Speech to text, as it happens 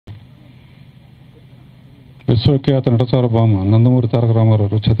విశ్వఖ్యాత నటసార్వభౌమ నందమూరి తారక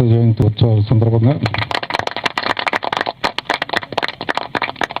రామారావు శత జయంతి ఉత్సవాల సందర్భంగా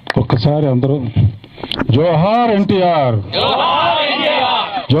ఒక్కసారి అందరూ జోహార్ ఎన్టీఆర్,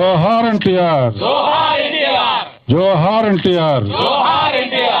 జోహార్ ఎన్టీఆర్, జోహార్ ఎన్టీఆర్.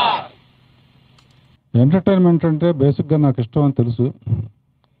 ఎంటర్టైన్మెంట్ అంటే బేసిక్గా నాకు ఇష్టం అని తెలుసు.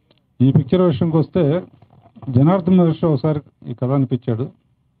 ఈ పిక్చర్ విషయంకి వస్తే జనార్దన్ విషయం ఒకసారి ఈ కథ అనిపించాడు,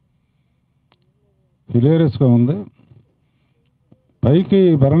 హిలేరియస్గా ఉంది. పైకి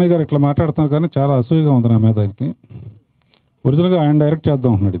భరణి గారు ఇట్లా మాట్లాడుతున్నారు కానీ చాలా అసూయగా ఉంది నా మీద. ఆయనకి ఒరిజినల్గా ఆయన డైరెక్ట్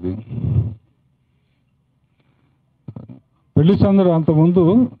చేద్దాం అంటున్నాడు. ఇది పెళ్లి సందడి, అంతకుముందు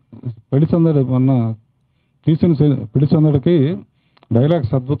పెళ్లి సందడి మొన్న తీసిన పెళ్లి సందడికి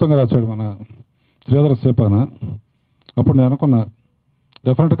డైలాగ్స్ అద్భుతంగా రాశాడు మన శ్రీధర్ సేపాన. అప్పుడు నేను అనుకున్నా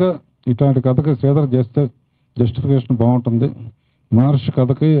డెఫినెట్గా ఇట్లాంటి కథకి శ్రీధర్ చేస్తే జస్టిఫికేషన్ బాగుంటుంది. మహర్షి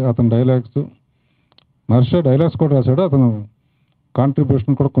కథకి అతని డైలాగ్స్, మహర్షి డైలాగ్స్ కూడా రాశాడు, అతను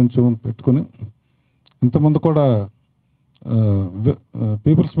కాంట్రిబ్యూషన్ కూడా కొంచెం పెట్టుకుని. ఇంతకుముందు కూడా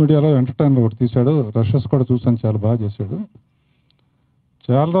పీపుల్స్ మీడియాలో ఎంటర్టైనర్ ఒకటి తీశాడు, రషెస్ కూడా చూసాను, చాలా బాగా చేశాడు.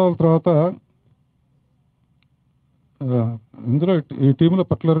 చాలా రోజుల తర్వాత ఇందులో ఈ టీంలో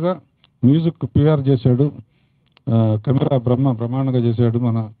పర్టికులర్గా మ్యూజిక్ పిఆర్ చేశాడు, కెమెరా బ్రహ్మాండంగా చేశాడు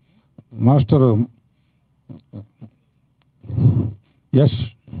మన మాస్టర్ యష్.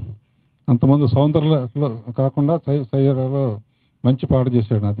 అంతమంది సౌందర్యలో కాకుండా సయ్యరలో మంచి పాట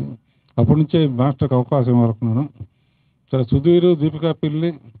చేశాడు. అది అప్పటి నుంచే మాస్టర్కి అవకాశం ఇవ్వనుకున్నాను. సరే, సుధీర్, దీపికా పిల్లి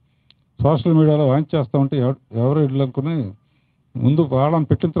సోషల్ మీడియాలో వాయించేస్తా ఉంటే ఎవరు ఇళ్ళు అనుకుని ముందు వాళ్ళని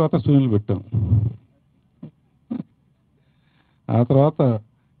పెట్టిన తర్వాత సునీల్ పెట్టాం. ఆ తర్వాత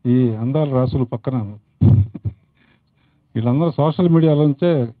ఈ అందాల రాసులు పక్కన వీళ్ళందరూ సోషల్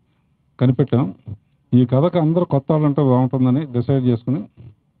మీడియాలోంచే కనిపెట్టాం. ఈ కథకు అందరూ కొత్త వాళ్ళంటే బాగుంటుందని డిసైడ్ చేసుకుని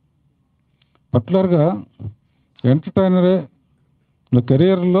పర్టికులర్గా ఎంటర్టైనరే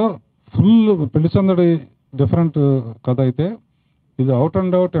కెరియర్లో ఫుల్ పెళ్లి సందడి డిఫరెంట్ కథ అయితే ఇది అవుట్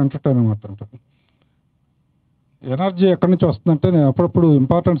అండ్ అవుట్ ఎంటర్టైన్మెంట్ అంట. ఎనర్జీ ఎక్కడి నుంచి వస్తుందంటే నేను అప్పుడప్పుడు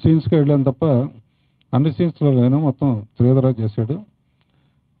ఇంపార్టెంట్ సీన్స్కి వెళ్ళాను తప్ప అన్ని సీన్స్లో లేను, మొత్తం శ్రీధర చేశాడు.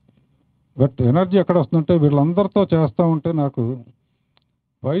 బట్ ఎనర్జీ ఎక్కడ వస్తుందంటే వీళ్ళందరితో చేస్తూ ఉంటే నాకు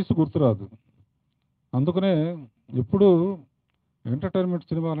వయసు గుర్తురాదు. అందుకనే ఇప్పుడు ఎంటర్టైన్మెంట్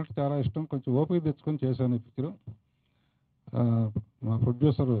సినిమాలు అంటే చాలా ఇష్టం. కొంచెం ఓపిక తెచ్చుకొని చేశాను ఈ పిక్చర్. మా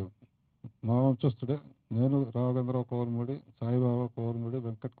ప్రొడ్యూసర్ మా వంశస్థుడే, నేను రాఘవేంద్ర కోవలమూడి, సాయిబాబా కోవలమూడి,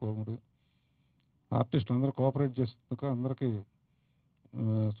 వెంకట్ కోవలమూడి, ఆర్టిస్టులు అందరూ కోఆపరేట్ చేస్తున్నందుకు అందరికీ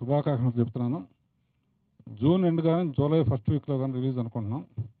శుభాకాంక్షలు చెప్తున్నాను. జూన్ ఎండ్ కానీ జూలై ఫస్ట్ వీక్లో కానీ రిలీజ్ అనుకుంటున్నాం.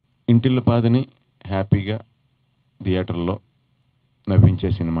 ఇంటిల్లిపాదిని హ్యాపీగా థియేటర్లో నవ్వించే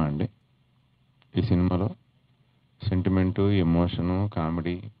సినిమా అండి. ఈ సినిమాలో సెంటిమెంటు, ఎమోషను,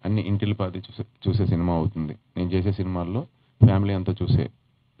 కామెడీ అన్ని ఇంటిల్లిపాది చూసే సినిమా అవుతుంది. నేను చేసే సినిమాల్లో ఫ్యామిలీ అంతా చూసే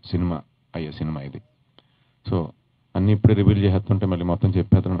సినిమా అయ్యే సినిమా ఇది. సో అన్నీ ఇప్పుడే రివీల్ చేస్తుంటే మళ్ళీ మొత్తం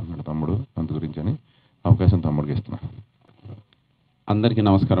చెప్పేస్తాను అంటున్నాడు తమ్ముడు, అందు గురించి అని అవకాశం తమ్ముడికి ఇస్తున్నా. అందరికీ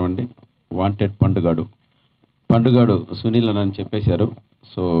నమస్కారం అండి. వాంటెడ్ పండుగాడు సునీల్ అని చెప్పేశారు.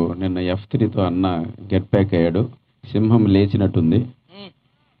 సో నిన్న F3తో అన్న గెట్ ప్యాక్ అయ్యాడు, సింహం లేచినట్టుంది.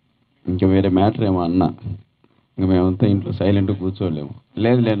 ఇంకా వేరే మ్యాటర్ ఏమో అన్న, ఇంకా మేమంతా ఇంట్లో సైలెంట్గా కూర్చోలేము.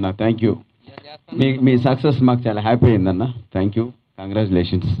 లేదు నా థ్యాంక్ యూ, మీ సక్సెస్ మాకు చాలా హ్యాపీ అయిందన్న, thank you,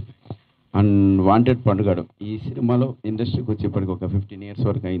 congratulations. And wanted పండుగాడు ఈ సినిమాలో ఇండస్ట్రీకి వచ్చేప్పటికి ఒక 15 years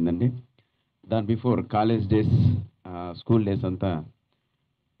వరకు అయిందండి. దాని before college days, school days అంతా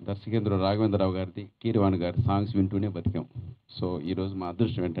దర్శకేంద్ర రాఘవేంద్రరావు గారిది, కీరవాణి గారి సాంగ్స్ వింటూనే బతికాం. సో ఈరోజు మా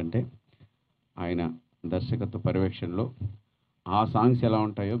అదృష్టం ఏంటంటే ఆయన దర్శకత్వ పర్యవేక్షణలో ఆ సాంగ్స్ ఎలా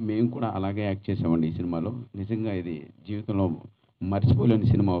ఉంటాయో మేము కూడా అలాగే యాక్ట్ చేసామండి ఈ సినిమాలో. నిజంగా ఇది జీవితంలో మర్చిపోలేని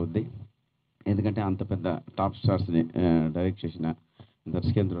సినిమా అవుద్ది. ఎందుకంటే అంత పెద్ద టాప్ స్టార్స్ని డైరెక్ట్ చేసిన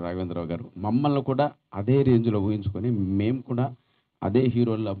దర్శకేంద్ర రాఘవేంద్రరావు గారు మమ్మల్ని కూడా అదే రేంజ్లో ఊహించుకొని మేము కూడా అదే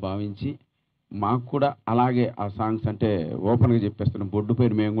హీరోల్లో భావించి మాకు కూడా అలాగే ఆ సాంగ్స్ అంటే ఓపెన్గా చెప్పేస్తున్నాం, బొడ్డు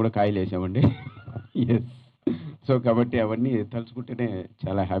పైన మేము కూడా కాయలు వేసామండి. ఎస్. సో కాబట్టి అవన్నీ తలుచుకుంటేనే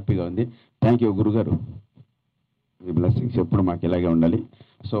చాలా హ్యాపీగా ఉంది. థ్యాంక్ యూ గురుగారు, మీ బ్లెస్సింగ్స్ ఎప్పుడు మాకు ఇలాగే ఉండాలి.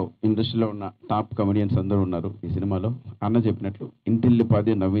 సో ఇండస్ట్రీలో ఉన్న టాప్ కమెడియన్స్ అందరూ ఉన్నారు ఈ సినిమాలో. అన్న చెప్పినట్లు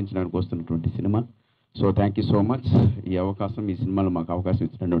ఇంటిల్లిపాది నవ్వించడానికి వస్తున్నటువంటి cinema. So thank you so much. ఈ అవకాశం, ఈ సినిమాలో మాకు అవకాశం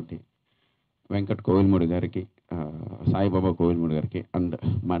ఇచ్చినటువంటి వెంకట్ కోవిల్మూడి గారికి, సాయిబాబా కోవిల్మూడి గారికి అండ్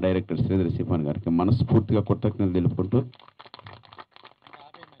మా డైరెక్టర్ శ్రీధర్ సిపాన్ గారికి మనస్ఫూర్తిగా కృతజ్ఞతలు తెలుపుకుంటూ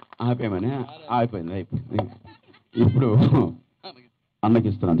అయిపోయింది. ఇప్పుడు అన్నకి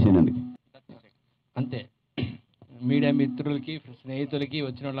ఇస్తున్నాను సీనండికి. అంతే. మీడియా మిత్రులకి, స్నేహితులకి,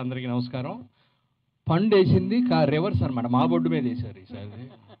 వచ్చిన వాళ్ళందరికీ నమస్కారం. పండు వేసింది రివర్స్ అనమాట, మా బొడ్డు మీద వేసారు ఈసారి.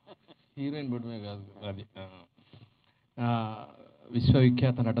 హీరోయిన్ బుడ్మే కాదు అది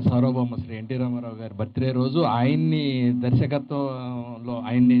విశ్వవిఖ్యాత నట సార్వభౌమ శ్రీ ఎన్టీ రామారావు గారి బర్త్డే రోజు ఆయన్ని దర్శకత్వంలో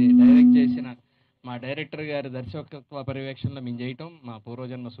ఆయన్ని డైరెక్ట్ చేసిన మా డైరెక్టర్ గారి దర్శకత్వ పర్యవేక్షణలో మేము చేయటం మా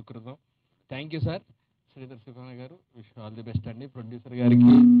పూర్వజన్మ సుకృతం. Thank you sir. శ్రీధర్ సుఖాన గారు, విష్ ఆల్ ది బెస్ట్ అండి. ప్రొడ్యూసర్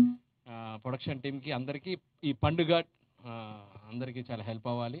గారికి, ప్రొడక్షన్ టీమ్కి, అందరికీ ఈ పండుగ అందరికీ చాలా హెల్ప్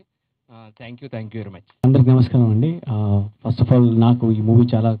అవ్వాలి. Thank you very much. అందరికి నమస్కారం అండి. ఫస్ట్ ఆఫ్ ఆల్ నాకు ఈ మూవీ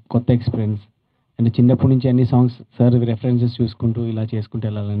చాలా కొత్త ఎక్స్పీరియన్స్ అండ్ చిన్నప్పటి నుంచి అన్ని సాంగ్స్ సార్ రెఫరెన్సెస్ చూసుకుంటూ ఇలా చేసుకుంటూ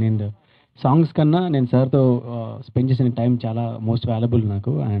వెళ్ళాలని. అండ్ సాంగ్స్ కన్నా నేను సార్తో స్పెండ్ చేసిన టైం చాలా మోస్ట్ వాల్యుబుల్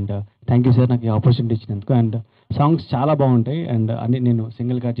నాకు. అండ్ థ్యాంక్ యూ సార్ నాకు ఈ ఆపర్చునిటీ ఇచ్చినందుకు. అండ్ సాంగ్స్ చాలా బాగుంటాయి అండ్ అన్ని నేను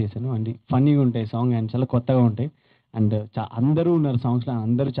సింగిల్గా చేశాను అండ్ ఫన్నీగా ఉంటాయి సాంగ్ అండ్ చాలా కొత్తగా ఉంటాయి. అండ్ అందరూ ఉన్నారు సాంగ్స్లో,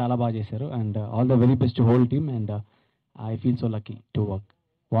 అందరూ చాలా బాగా చేశారు. And all the very best whole team. And I feel so lucky to work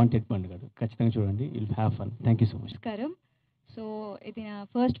wanted పండుగ. ఖచ్చితంగా చూడండి, will have fun. Thank you so much. నమస్కారం. సో ఇది నా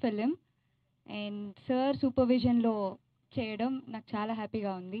ఫస్ట్ ఫిలిం అండ్ సార్ సూపర్విజన్లో చేయడం నాకు చాలా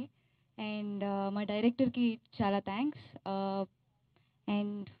హ్యాపీగా ఉంది. అండ్ మా డైరెక్టర్కి చాలా thanks.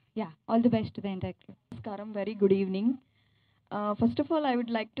 And yeah, all the best to the entire crew. Namaskaram, very good evening. First of all, I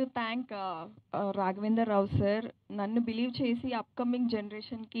would like to thank Ragavendra Rao sir. Nannu believe chesi upcoming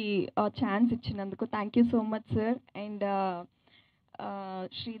generation ki chance ichinanduku. Thank you so much sir. And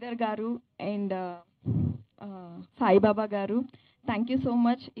Sridhar garu and Sai Baba garu, thank you so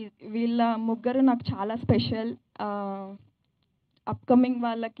much. Veella muggaru నాకు చాలా special. Upcoming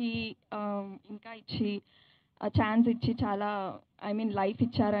వాళ్ళకి ఇంకా ఇచ్చి chance ఇచ్చి చాలా life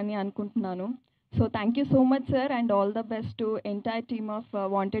ఇచ్చారని అనుకుంటున్నాను. So thank you so much sir and all the best to entire team of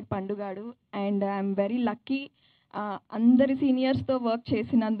wanted పండుగాడు. And I'm very lucky అందరి సీనియర్స్తో వర్క్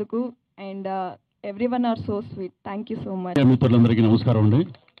చేసినందుకు. And everyone are so sweet. Thank you so much. మిత్రులందరికీ నమస్కారం అండి.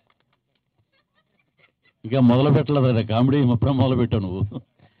 ఇక మొదలు పెట్టలేదు కామెడీ మొత్తం మొదలు పెట్టావు నువ్వు.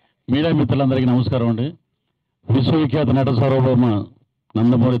 మీడియా మిత్రులందరికీ నమస్కారం అండి. విశ్వవిఖ్యాత నట సార్వభౌమ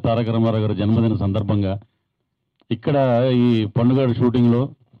నందమూరి తారక రామారావు గారి జన్మదిన సందర్భంగా ఇక్కడ ఈ పండుగ షూటింగ్లో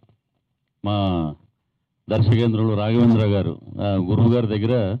మా దర్శకేంద్రులు రాఘవేంద్ర గారు గురువు గారి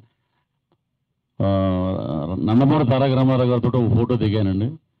దగ్గర నందమూరి తారక రామారావు గారితో ఒక ఫోటో దిగానండి.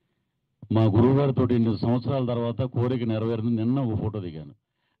 మా గురువు గారితో 8 సంవత్సరాల తర్వాత కోరిక నెరవేరింది. నిన్న ఒక ఫోటో దిగాను.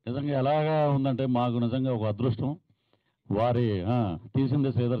 నిజంగా ఎలాగా ఉందంటే మాకు నిజంగా ఒక అదృష్టం. వారి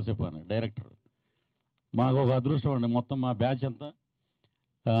తీసింది శ్రీధర్ చెప్పాను డైరెక్టర్. మాకు ఒక అదృష్టం అండి. మొత్తం మా బ్యాచ్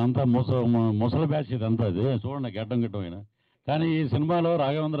అంతా ముసలి బ్యాచ్ ఇది అంతా. అది చూడండి గడ్డం అయినా. కానీ ఈ సినిమాలో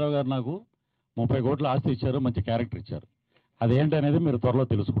రాఘవేంద్రరావు గారు నాకు 30 కోట్ల ఆస్తి ఇచ్చారు, మంచి క్యారెక్టర్ ఇచ్చారు. అదేంటనేది మీరు త్వరలో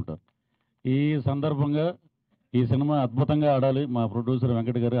తెలుసుకుంటారు. ఈ సందర్భంగా ఈ సినిమా అద్భుతంగా ఆడాలి. మా ప్రొడ్యూసర్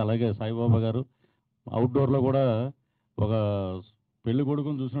వెంకట గారు అలాగే సాయిబాబా గారు అవుట్డోర్లో కూడా ఒక పెళ్లి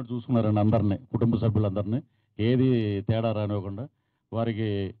కొడుకుని చూసినట్టు చూసుకున్నారండి అందరినీ, కుటుంబ సభ్యులందరినీ, ఏది తేడా రానివ్వకుండా. వారికి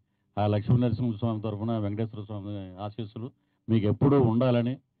ఆ లక్ష్మీ నరసింహస్వామి తరఫున వెంకటేశ్వర స్వామి ఆశీస్సులు మీకు ఎప్పుడూ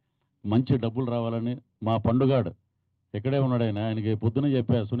ఉండాలని, మంచి డబ్బులు రావాలని. మా పండుగాడు ఇక్కడే ఉన్నాడు. ఆయనకి పొద్దున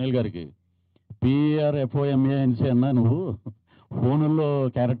చెప్పా సునీల్ గారికి, PRFOMANC అన్నా నువ్వు ఫోనుల్లో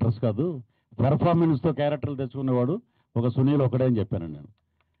క్యారెక్టర్స్ కాదు, పెర్ఫార్మెన్స్తో క్యారెక్టర్లు తెచ్చుకునేవాడు ఒక సునీల్ ఒకడే అని చెప్పానండి నేను.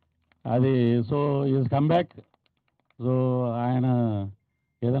 అది so is come back. So ఆయన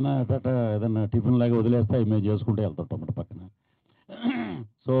ఏదైనా టిఫిన్ లాగా వదిలేస్తే మేము చేసుకుంటూ వెళ్తుంటాం మన పక్కన.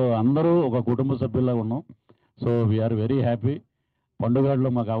 సో అందరూ ఒక కుటుంబ సభ్యుల్లాగా ఉన్నాం. So we are very happy.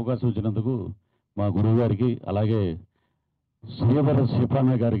 పండుగలో మాకు అవకాశం ఇచ్చినందుకు మా గురువు గారికి అలాగే శ్రీధర్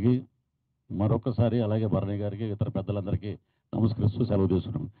శిపాన గారికి మరొకసారి, అలాగే భరణి గారికి, ఇతర పెద్దలందరికీ నమస్కరిస్తూ సెలవు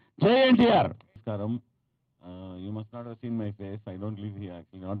తీసుకున్నాం. జై ఎన్టీఆర్. నమస్కారం. You must not have seen my face. I don't live here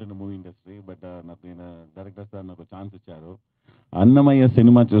actually, not in the movie industry, but నాకు డైరెక్టర్ సార్ నాకు ఛాన్స్ ఇచ్చారు. అన్నమయ్య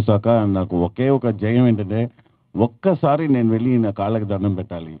సినిమా చూసాక నాకు ఒకే ఒక జయం ఏంటంటే ఒక్కసారి నేను వెళ్ళి నా కాళ్ళకి దండం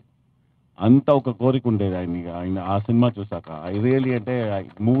పెట్టాలి అంత ఒక కోరిక ఉండేది ఆయన ఆ సినిమా చూసాక. ఐ రియలీ అంటే I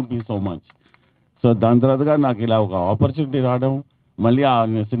move me so much. So దాని తర్వాతగా నాకు ఇలా ఒక ఆపర్చునిటీ రావడం, మళ్ళీ ఆ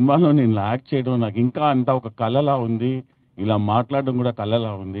సినిమాలో నేను యాక్ట్ చేయడం నాకు ఇంకా అంత ఒక కళలా ఉంది. ఇలా మాట్లాడడం కూడా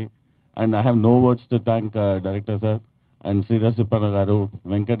కళలా ఉంది. And I have no words to thank director sir and Sridhar Sippanna గారు,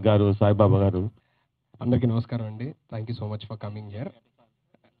 వెంకట్ గారు, సాయిబాబా గారు. అందరికీ నమస్కారం అండి. Thank you so much for coming here.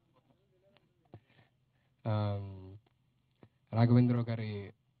 Raghavendra గారి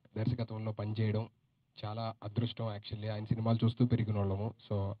దర్శకత్వంలో పనిచేయడం చాలా అదృష్టం. యాక్చువల్లీ ఆయన సినిమాలు చూస్తూ పెరిగిన వాళ్ళము.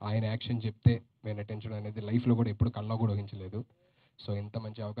 సో ఆయన యాక్షన్ చెప్తే మేము నటించడం అనేది లైఫ్లో కూడా ఎప్పుడు కళ్ళలో కూడా ఊహించలేదు. సో ఇంత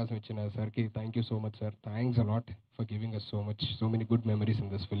మంచి అవకాశం ఇచ్చిన సార్కి thank you so much sir. Thanks a lot for giving us so many good memories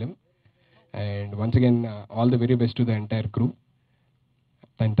in this film. And once again all the very best to the entire crew.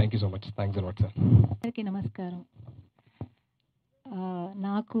 Thank you so much. Thanks a lot sir. అందరికీ నమస్కారం.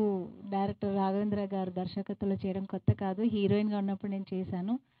 నాకు director Raghavendra గారు దర్శకత్వంలో చేయడం కొత్త కాదు. హీరోయిన్గా ఉన్నప్పుడు నేను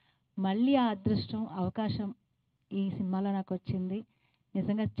చేశాను. మళ్ళీ ఆ అదృష్టం అవకాశం ఈ సినిమాలో నాకు వచ్చింది.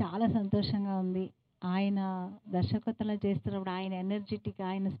 నిజంగా చాలా సంతోషంగా ఉంది. ఆయన దర్శకత్వంలో చేస్తున్నప్పుడు ఆయన ఎనర్జెటిక్,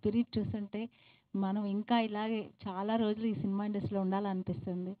 ఆయన స్పిరిట్ చూస్తుంటే మనం ఇంకా ఇలాగే చాలా రోజులు ఈ సినిమా ఇండస్ట్రీలో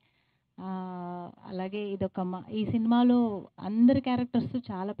ఉండాలనిపిస్తుంది. అలాగే ఈ సినిమాలో అందరి క్యారెక్టర్స్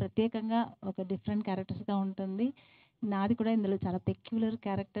చాలా ప్రత్యేకంగా ఒక డిఫరెంట్ క్యారెక్టర్స్గా ఉంటుంది. నాది కూడా ఇందులో చాలా పెక్యులర్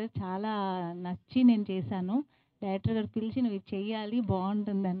క్యారెక్టర్, చాలా నచ్చి నేను చేశాను. డైరెక్టర్ గారు పిలిచి నువ్వు ఇది చెయ్యాలి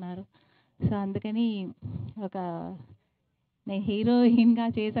బాగుంటుంది అన్నారు. సో అందుకని నేను హీరోయిన్గా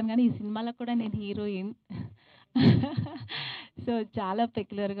చేశాను, కానీ ఈ సినిమాలో కూడా నేను హీరోయిన్. సో చాలా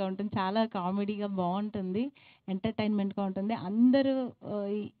పెక్యులర్గా ఉంటుంది, చాలా కామెడీగా బాగుంటుంది, ఎంటర్టైన్మెంట్గా ఉంటుంది. అందరూ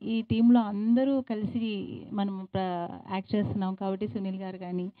ఈ టీంలో అందరూ కలిసి మనం యాక్ట్ చేస్తున్నాం కాబట్టి సునీల్ గారు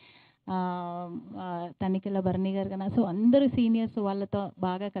కానీ, తనికెళ్ళ భరణి గారు కానీ, సో అందరూ సీనియర్స్ వాళ్ళతో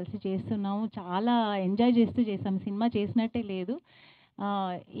బాగా కలిసి చేస్తున్నాము. చాలా ఎంజాయ్ చేస్తూ చేసాము, సినిమా చేసినట్టే లేదు.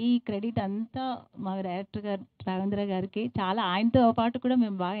 ఈ క్రెడిట్ అంతా మా డైరెక్టర్ గారు రాఘవేంద్ర గారికి. చాలా ఆయనతో పాటు కూడా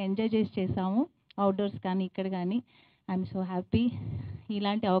మేము బాగా ఎంజాయ్ చేసాము, అవుట్డోర్స్ కానీ ఇక్కడ కానీ. ఐఎమ్ సో హ్యాపీ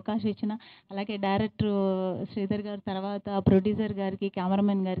ఇలాంటి అవకాశం ఇచ్చిన. అలాగే డైరెక్టర్ శ్రీధర్ గారు, తర్వాత ప్రొడ్యూసర్ గారికి,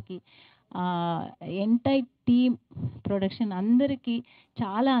 కెమెరామెన్ గారికి, ఎంటైర్ టీమ్, ప్రొడక్షన్ అందరికీ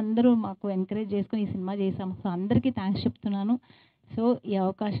అందరూ మాకు ఎంకరేజ్ చేసుకుని ఈ సినిమా చేసాము. సో అందరికీ థ్యాంక్స్ చెప్తున్నాను. సో ఈ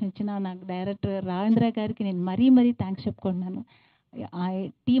అవకాశం ఇచ్చిన నాకు డైరెక్టర్ రాఘవేంద్ర గారికి నేను మరీ థ్యాంక్స్ చెప్పుకుంటున్నాను. ఆ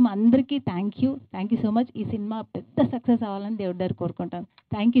టీం అందరికీ థ్యాంక్ యూ సో మచ్. ఈ సినిమా పెద్ద సక్సెస్ అవ్వాలని దేవుడి దగ్గర కోరుకుంటాను.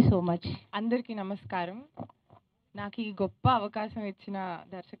 Thank you so much. అందరికీ నమస్కారం. నాకు ఈ గొప్ప అవకాశం ఇచ్చిన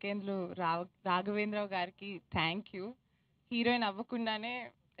దర్శకేంద్రులు రాఘవేంద్రరావు గారికి థ్యాంక్ యూ. హీరోయిన్ అవ్వకుండానే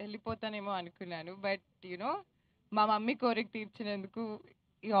వెళ్ళిపోతానేమో అనుకున్నాను, బట్ మా మమ్మీ కోరిక తీర్చినందుకు,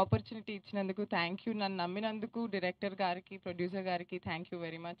 ఈ ఆపర్చునిటీ ఇచ్చినందుకు థ్యాంక్ యూ. నన్ను నమ్మినందుకు డైరెక్టర్ గారికి, ప్రొడ్యూసర్ గారికి థ్యాంక్ యూ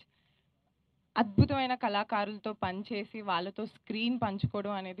వెరీ మచ్. అద్భుతమైన కళాకారులతో పనిచేసి వాళ్ళతో స్క్రీన్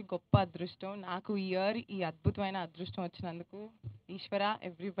పంచుకోవడం అనేది గొప్ప అదృష్టం. నాకు ఈ అద్భుతమైన అదృష్టం వచ్చినందుకు ఈశ్వర,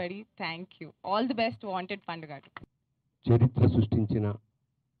 everybody thank you. All the best. Wanted పండుగ. చరిత్ర సృష్టించిన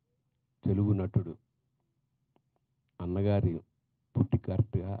తెలుగు నటుడు అన్నగారి పుట్టి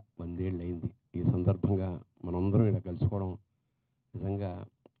కరెక్ట్గా 100 ఏళ్ళు అయింది. ఈ సందర్భంగా మనందరం ఇలా కలుసుకోవడం నిజంగా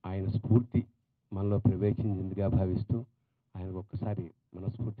ఆయన స్ఫూర్తి మనలో ప్రవేశించిందిగా భావిస్తూ ఆయనకు ఒక్కసారి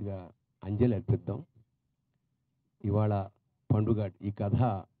మనస్ఫూర్తిగా అంజలి అర్పిద్దాం. ఇవాళ పండుగ ఈ కథ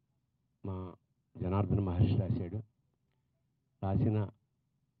మా జనార్దన మహర్షి రాసిన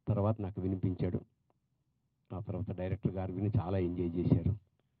తర్వాత నాకు వినిపించాడు. ఆ తర్వాత డైరెక్టర్ గారు విని చాలా ఎంజాయ్ చేశారు.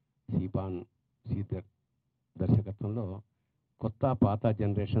 సీధర్ దర్శకత్వంలో కొత్త పాత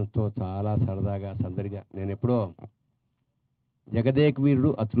జనరేషన్స్తో చాలా సరదాగా సందడిగా, నేను ఎప్పుడో జగదేక వీరుడు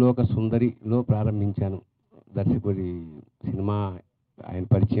అతిలోక సుందరిలో ప్రారంభించాను దర్శకుడి సినిమా ఆయన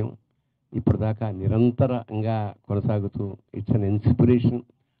పరిచయం. ఇప్పటిదాకా నిరంతరంగా కొనసాగుతూ ఇట్స్ అన్ ఇన్స్పిరేషన్.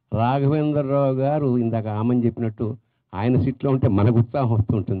 రాఘవేంద్రరావు గారు ఇందాక ఆమని చెప్పినట్టు ఆయన సీట్లో ఉంటే మనకు ఉత్సాహం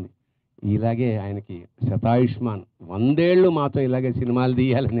వస్తుంటుంది. ఇలాగే ఆయనకి శతాయుష్మాన్ 100 ఏళ్ళు మాతో ఇలాగే సినిమాలు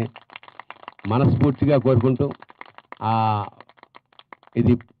తీయాలని మనస్ఫూర్తిగా కోరుకుంటూ,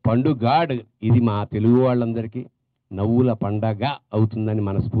 ఇది పండుగాడ్, ఇది మా తెలుగు వాళ్ళందరికీ నవ్వుల పండగ అవుతుందని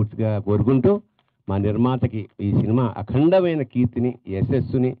మనస్ఫూర్తిగా కోరుకుంటూ, మా నిర్మాతకి ఈ సినిమా అఖండమైన కీర్తిని,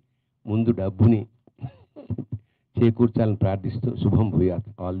 యశస్సుని, ముందు డబ్బుని చేకూర్చాలని ప్రార్థిస్తూ శుభం భూయాత్.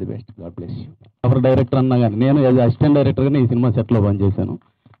 All the best. God bless you. ఎవరు డైరెక్టర్ అన్నా కానీ నేను అసిస్టెంట్ డైరెక్టర్గానే ఈ సినిమా సెట్లో పనిచేశాను.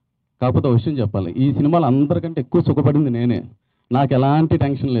 కాకపోతే ఒక విషయం చెప్పాలి, ఈ సినిమాలో అందరికంటే ఎక్కువ సుఖపడింది నేనే. నాకు ఎలాంటి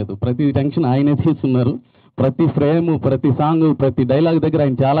టెన్షన్ లేదు. ప్రతి టెన్షన్ ఆయనే తీసుకున్నారు. ప్రతి ఫ్రేము, ప్రతి సాంగ్, ప్రతి డైలాగ్ దగ్గర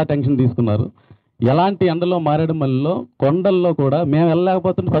ఆయన చాలా టెన్షన్ తీసుకున్నారు. ఎలాంటి ఎండలో మారేడుమల్లిలో కొండల్లో కూడా మేము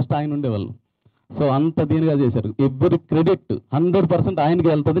వెళ్ళలేకపోతుంటే ఫస్ట్ ఆయన ఉండేవాళ్ళు. సో అంత దీనిగా చేశారు. ఎవ్రీ క్రెడిట్ 100% ఆయనకి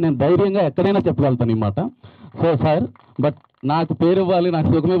వెళ్తుంది. నేను ధైర్యంగా ఎక్కడైనా చెప్పగలుగుతాను ఈ మాట. సో సార్, బట్ నాకు పేరు ఇవ్వాలి, నాకు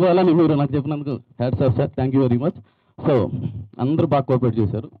సుఖం ఇవ్వాలని మీరు నాకు చెప్పినందుకు hats off sir. Thank you very much. So అందరూ బాగా కోఆపరేట్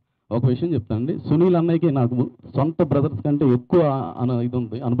చేశారు. ఒక విషయం చెప్తానండి, సునీల్ అన్నయ్యకి నాకు సొంత బ్రదర్స్ కంటే ఎక్కువ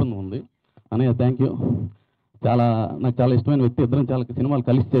అనుబంధం ఉంది. అన్నయ్య థ్యాంక్ యూ. నాకు చాలా ఇష్టమైన వ్యక్తి. ఇద్దరం చాలా సినిమాలు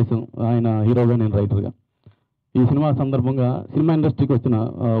కలిసి చేసాం, ఆయన హీరోగా నేను రైటర్గా. ఈ సినిమా సందర్భంగా సినిమా ఇండస్ట్రీకి వచ్చిన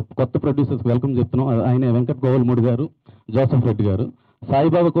కొత్త ప్రొడ్యూసర్స్కి వెల్కమ్ చెప్తున్నాం. ఆయన వెంకట్ గోవల్మూడి గారు, జోసెఫ్ రెడ్డి గారు,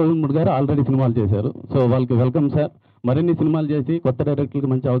 సాయిబాబా గోవల్మూడి గారు ఆల్రెడీ సినిమాలు చేశారు. సో వాళ్ళకి వెల్కమ్ సార్. మరిన్ని సినిమాలు చేసి కొత్త డైరెక్టర్లకు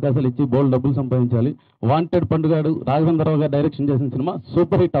మంచి అవకాశాలు ఇచ్చి బోల్డ్ డబ్బులు సంపాదించాలి. వాంటెడ్ పండుగాడు రాఘవేంద్రరావు గారు డైరెక్షన్ చేసిన సినిమా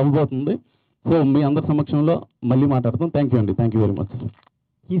సూపర్ హిట్ అవ్వబోతుంది. సో మీ అందరి సమక్షంలో మళ్ళీ మాట్లాడతాం. థ్యాంక్ యూ అండి. Thank you very much.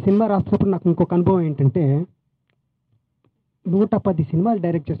 ఈ సినిమా రాస్తున్నప్పుడు నాకు ఇంకొక అనుభవం ఏంటంటే, 110 సినిమాలు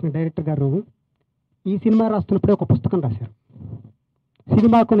డైరెక్ట్ చేసిన డైరెక్టర్ గారు ఈ సినిమా రాస్తున్నప్పుడే ఒక పుస్తకం రాశారు.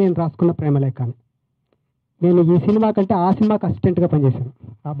 సినిమాకు నేను రాసుకున్న ప్రేమలేఖ అని. నేను ఈ సినిమా కంటే ఆ సినిమాకి అసిస్టెంట్గా పనిచేశాను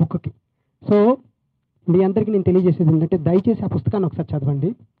ఆ బుక్కి. సో మీ అందరికీ నేను తెలియజేసేది ఏంటంటే, దయచేసి ఆ పుస్తకాన్ని ఒకసారి చదవండి.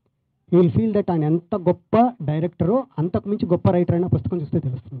 యూ విల్ ఫీల్ దట్ ఆయన ఎంత గొప్ప డైరెక్టరో అంతకు మించి గొప్ప రైటర్ అయినా పుస్తకం చూస్తే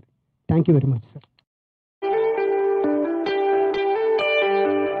తెలుస్తుంది. Thank you very much sir.